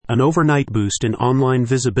an overnight boost in online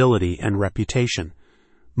visibility and reputation.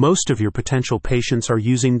 Most of your potential patients are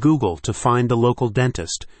using Google to find a local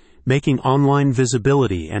dentist, making online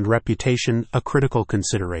visibility and reputation a critical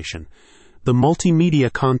consideration. The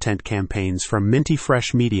multimedia content campaigns from Minty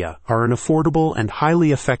Fresh Media are an affordable and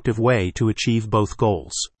highly effective way to achieve both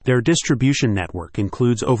goals. Their distribution network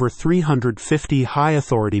includes over 350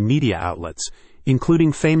 high-authority media outlets,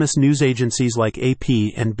 including famous news agencies like AP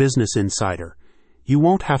and Business Insider. You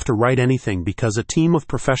won't have to write anything because a team of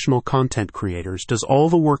professional content creators does all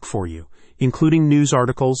the work for you, including news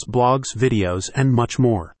articles, blogs, videos, and much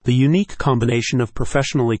more. The unique combination of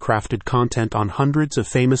professionally crafted content on hundreds of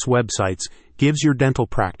famous websites gives your dental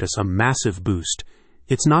practice a massive boost.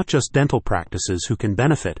 It's not just dental practices who can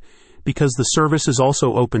benefit, because the service is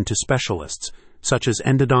also open to specialists, such as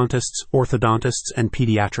endodontists, orthodontists, and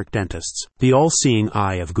pediatric dentists. The all-seeing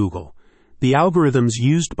eye of Google. The algorithms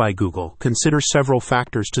used by Google consider several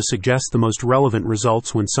factors to suggest the most relevant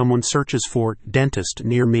results when someone searches for dentist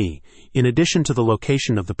near me. In addition to the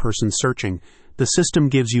location of the person searching, the system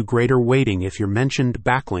gives you greater weighting if you're mentioned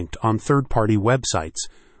backlinked on third-party websites,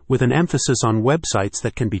 with an emphasis on websites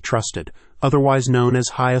that can be trusted, otherwise known as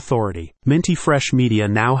high authority. Minty Fresh Media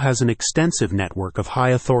now has an extensive network of high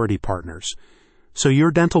authority partners, so your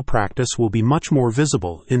dental practice will be much more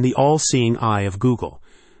visible in the all-seeing eye of Google.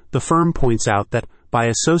 The firm points out that by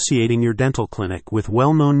associating your dental clinic with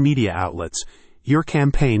well-known media outlets, your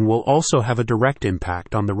campaign will also have a direct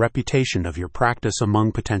impact on the reputation of your practice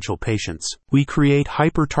among potential patients. We create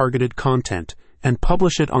hyper-targeted content and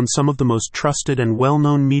publish it on some of the most trusted and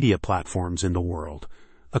well-known media platforms in the world,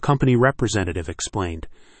 a company representative explained.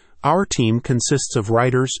 Our team consists of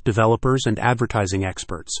writers, developers, and advertising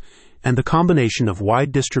experts, and the combination of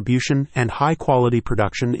wide distribution and high-quality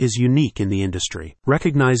production is unique in the industry.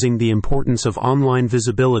 Recognizing the importance of online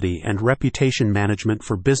visibility and reputation management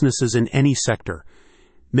for businesses in any sector,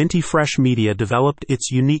 Minty Fresh Media developed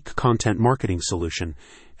its unique content marketing solution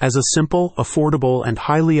as a simple, affordable, and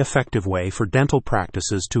highly effective way for dental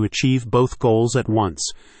practices to achieve both goals at once.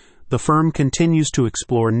 The firm continues to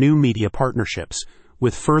explore new media partnerships,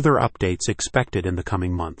 with further updates expected in the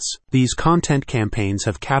coming months. These content campaigns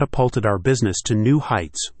have catapulted our business to new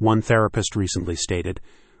heights, one therapist recently stated.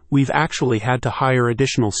 We've actually had to hire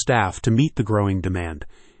additional staff to meet the growing demand,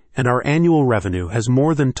 and our annual revenue has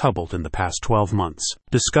more than doubled in the past 12 months.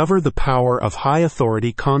 Discover the power of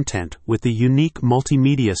high-authority content with the unique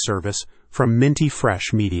multimedia service from Minty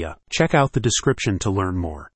Fresh Media. Check out the description to learn more.